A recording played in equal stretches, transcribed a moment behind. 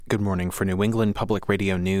Good morning. For New England Public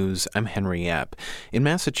Radio News, I'm Henry Epp. In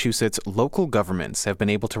Massachusetts, local governments have been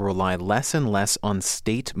able to rely less and less on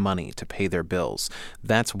state money to pay their bills.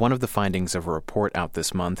 That's one of the findings of a report out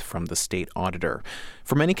this month from the state auditor.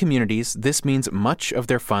 For many communities, this means much of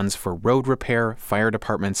their funds for road repair, fire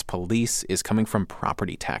departments, police is coming from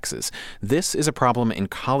property taxes. This is a problem in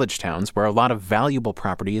college towns where a lot of valuable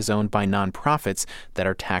property is owned by nonprofits that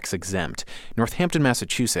are tax exempt. Northampton,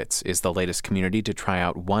 Massachusetts is the latest community to try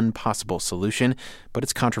out one possible solution, but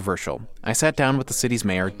it's controversial. I sat down with the city's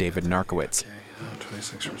mayor, David Narkowitz.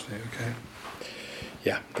 26%, okay.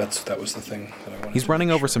 Yeah, that was the thing that I wanted. He's running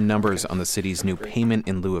over some numbers on the city's new Payment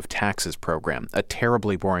in Lieu of Taxes program, a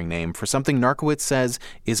terribly boring name for something Narkowitz says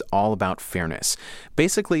is all about fairness.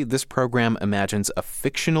 Basically, this program imagines a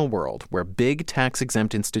fictional world where big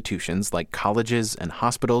tax-exempt institutions like colleges and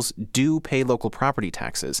hospitals do pay local property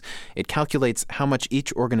taxes. It calculates how much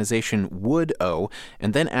each organization would owe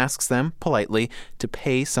and then asks them, politely, to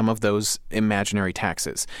pay some of those imaginary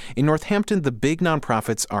taxes. In Northampton, the big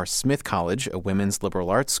nonprofits are Smith College, a women's liberal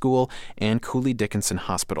arts school, and Cooley Dickinson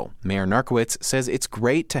Hospital. Mayor Narkowitz says it's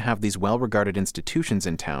great to have these well-regarded institutions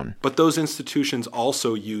in town. But those institutions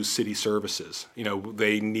also use city services.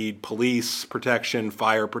 They need police protection,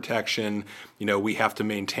 fire protection. We have to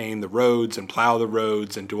maintain the roads and plow the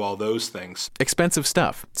roads and do all those things. Expensive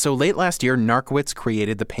stuff. So late last year, Narkowitz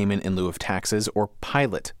created the Payment in Lieu of Taxes, or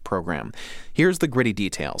PILOT, program. Here's the gritty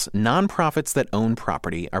details. Nonprofits that own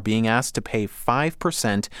property are being asked to pay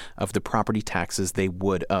 5% of the property taxes they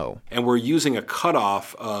would owe. And we're using a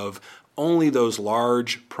cutoff of only those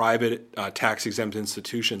large private tax-exempt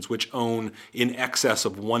institutions which own in excess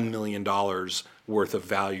of $1 million worth of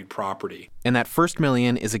valued property. And that first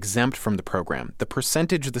million is exempt from the program. The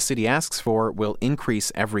percentage the city asks for will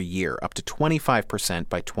increase every year, up to 25%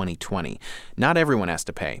 by 2020. Not everyone has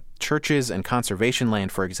to pay. Churches and conservation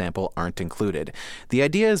land, for example, aren't included. The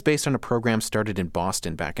idea is based on a program started in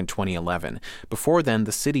Boston back in 2011. Before then,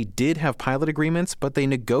 the city did have pilot agreements, but they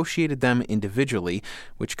negotiated them individually,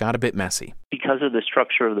 which got a bit messy. Because of the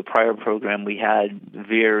structure of the prior program, we had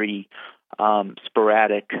very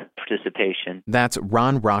sporadic participation. That's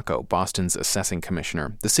Ron Rocco, Boston's assessing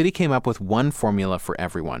commissioner. The city came up with one formula for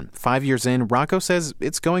everyone. 5 years in, Rocco says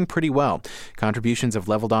it's going pretty well. Contributions have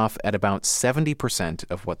leveled off at about 70%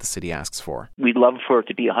 of what the city asks for. We'd love for it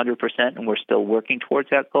to be 100%, and we're still working towards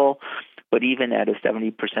that goal. But even at a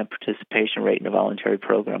 70% participation rate in a voluntary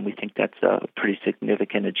program, we think that's a pretty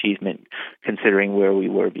significant achievement considering where we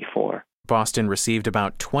were before. Boston received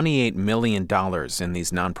about $28 million in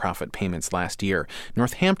these nonprofit payments last year.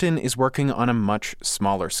 Northampton is working on a much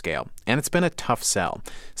smaller scale, and it's been a tough sell.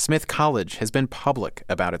 Smith College has been public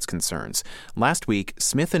about its concerns. Last week,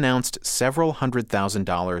 Smith announced several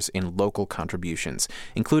 $100,000 in local contributions,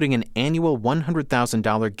 including an annual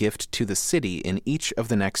 $100,000 gift to the city in each of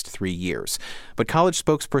the next 3 years. But college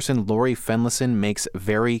spokesperson Lori Fenlison makes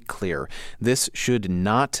very clear this should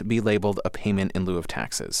not be labeled a payment in lieu of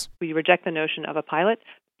taxes. We reject the notion of a pilot.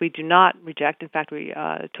 We do not reject, in fact, we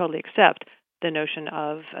totally accept the notion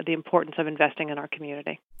of the importance of investing in our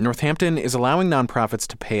community. Northampton is allowing nonprofits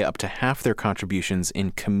to pay up to half their contributions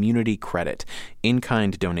in community credit,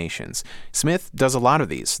 in-kind donations. Smith does a lot of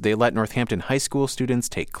these. They let Northampton high school students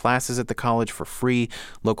take classes at the college for free.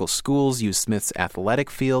 Local schools use Smith's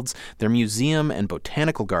athletic fields. Their museum and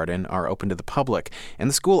botanical garden are open to the public. And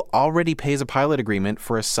the school already pays a pilot agreement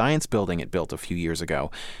for a science building it built a few years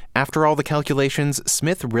ago. After all the calculations,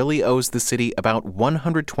 Smith really owes the city about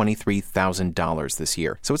 $123,000 this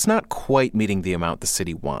year, so it's not quite meeting the amount the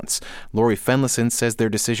city wants. Lori Fenlison says their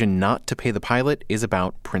decision not to pay the pilot is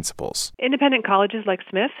about principles. Independent colleges like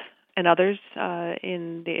Smith and others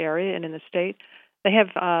in the area and in the state, they have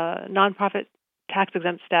nonprofit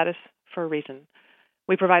tax-exempt status for a reason.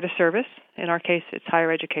 We provide a service, in our case it's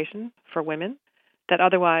higher education for women, that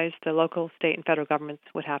otherwise the local, state, and federal governments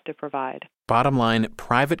would have to provide. Bottom line,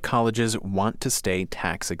 private colleges want to stay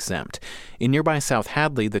tax-exempt. In nearby South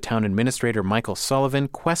Hadley, the town administrator Michael Sullivan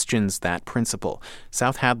questions that principle.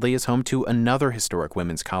 South Hadley is home to another historic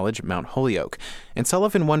women's college, Mount Holyoke, and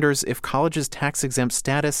Sullivan wonders if college's tax-exempt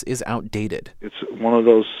status is outdated. It's one of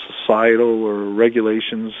those societal or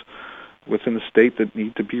regulations within the state that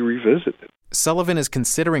need to be revisited. Sullivan is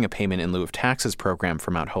considering a payment in lieu of taxes program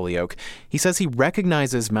for Mount Holyoke. He says he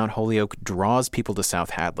recognizes Mount Holyoke draws people to South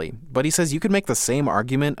Hadley, but he says you could make the same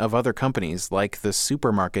argument of other companies like the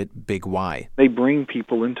supermarket Big Y. They bring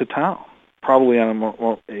people into town, probably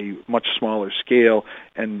on a much smaller scale,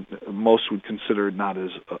 and most would consider it not as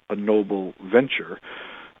a noble venture.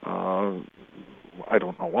 I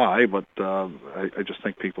don't know why, but I just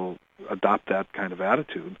think people adopt that kind of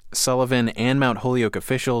attitude. Sullivan and Mount Holyoke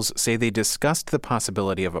officials say they discussed the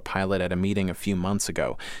possibility of a pilot at a meeting a few months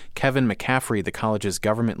ago. Kevin McCaffrey, the college's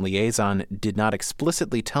government liaison, did not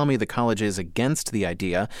explicitly tell me the college is against the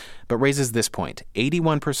idea, but raises this point.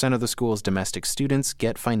 81% of the school's domestic students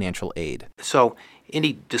get financial aid. So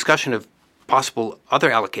any discussion of possible other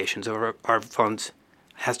allocations of our funds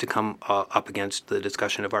has to come up against the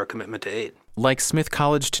discussion of our commitment to aid. Like Smith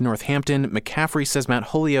College to Northampton, McCaffrey says Mount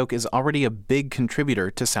Holyoke is already a big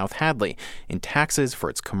contributor to South Hadley in taxes for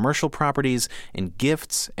its commercial properties, in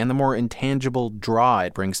gifts, and the more intangible draw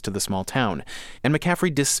it brings to the small town. And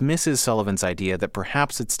McCaffrey dismisses Sullivan's idea that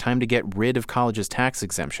perhaps it's time to get rid of colleges' tax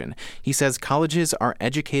exemption. He says colleges are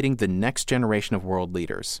educating the next generation of world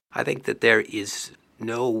leaders. I think that there is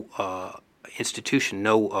no institution,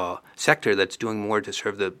 no sector that's doing more to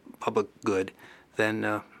serve the public good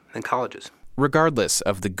than colleges. Regardless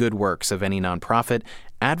of the good works of any nonprofit,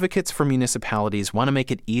 advocates for municipalities want to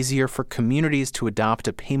make it easier for communities to adopt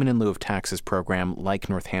a payment in lieu of taxes program like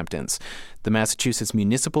Northampton's. The Massachusetts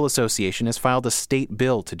Municipal Association has filed a state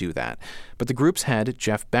bill to do that. But the group's head,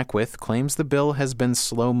 Jeff Beckwith, claims the bill has been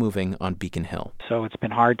slow-moving on Beacon Hill. So it's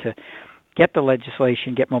been hard to get the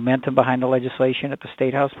legislation, get momentum behind the legislation at the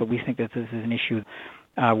State House, but we think that this is an issue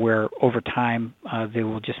where over time there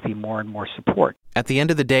will just be more and more support. At the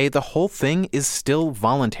end of the day, the whole thing is still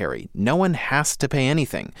voluntary. No one has to pay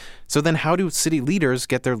anything. So then how do city leaders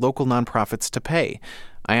get their local nonprofits to pay?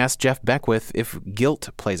 I asked Jeff Beckwith if guilt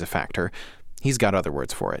plays a factor. He's got other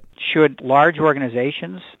words for it. Should large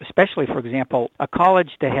organizations, especially, for example, a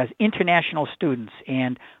college that has international students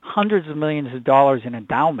and hundreds of millions of dollars in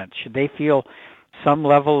endowments, should they feel some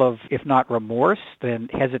level of, if not remorse, then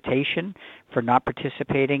hesitation for not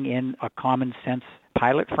participating in a common sense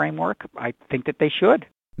pilot framework? I think that they should.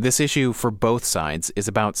 This issue for both sides is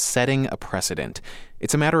about setting a precedent.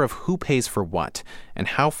 It's a matter of who pays for what and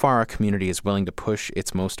how far a community is willing to push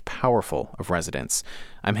its most powerful of residents.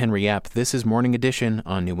 I'm Henry Epp. This is Morning Edition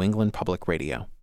on New England Public Radio.